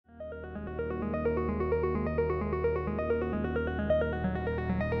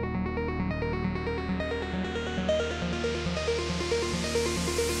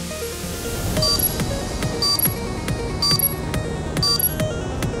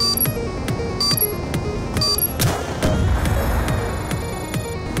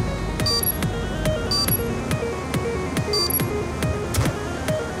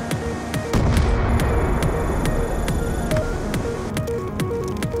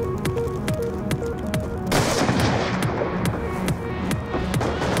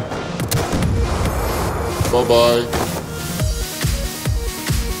Bye-bye.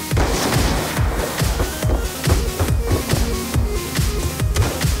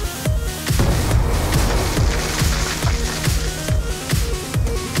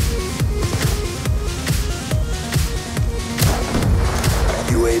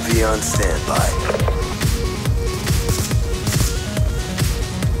 UAV on standby.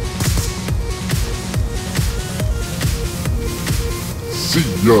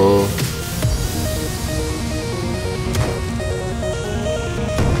 See ya.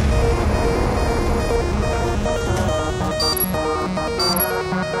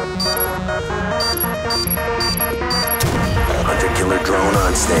 Hunter-killer drone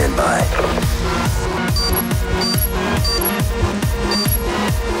on standby.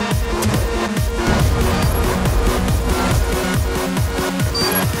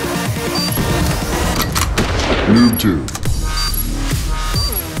 Noob Tubes.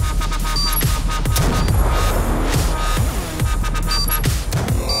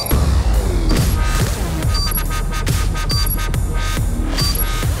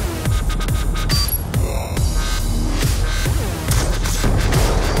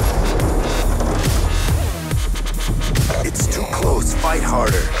 It's too close. Fight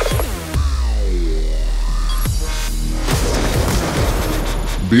harder.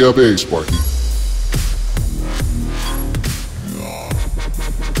 Be up A, Sparky.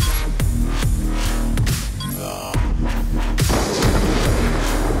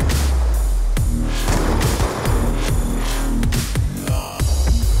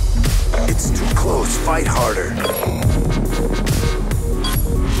 It's too close. Fight harder.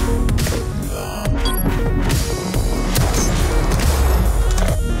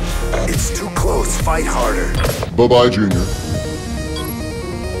 It's too close. Fight harder. Bye-bye, Junior.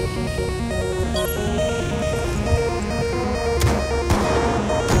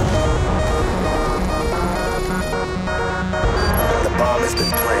 The bomb has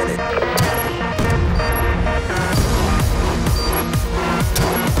been planted.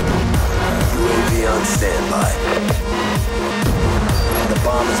 UAV on standby. The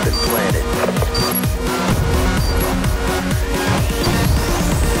bomb has been planted.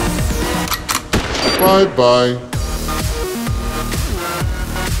 Bye-bye.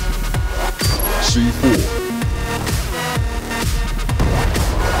 C4.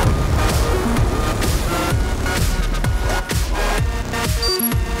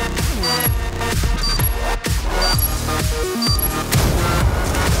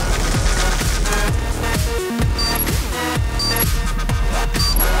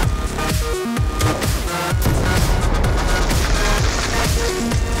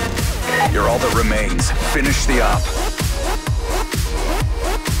 You're all that remains. Finish the op.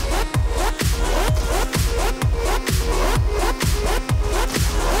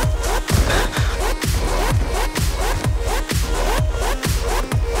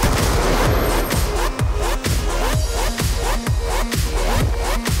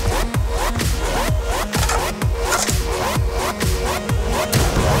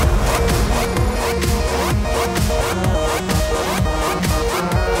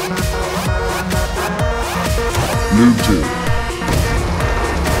 Noob Tubes.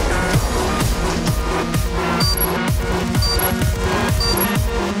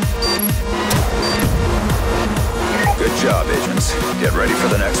 Good job, agents. Get ready for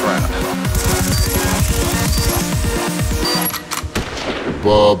the next round.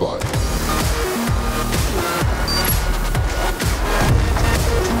 Bye-bye.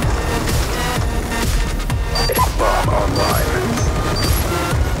 Bomb online.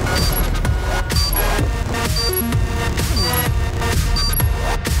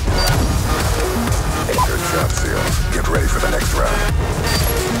 Good job, SEALs. Get ready for the next round.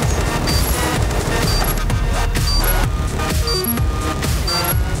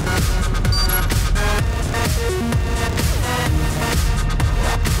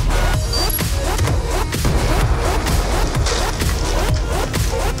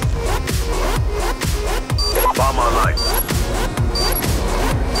 Bomb online.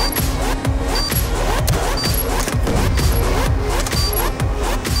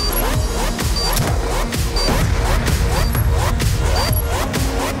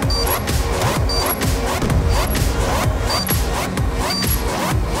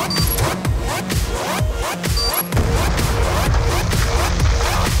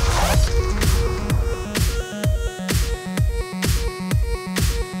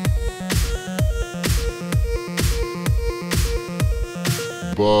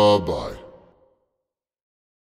 Bye-bye.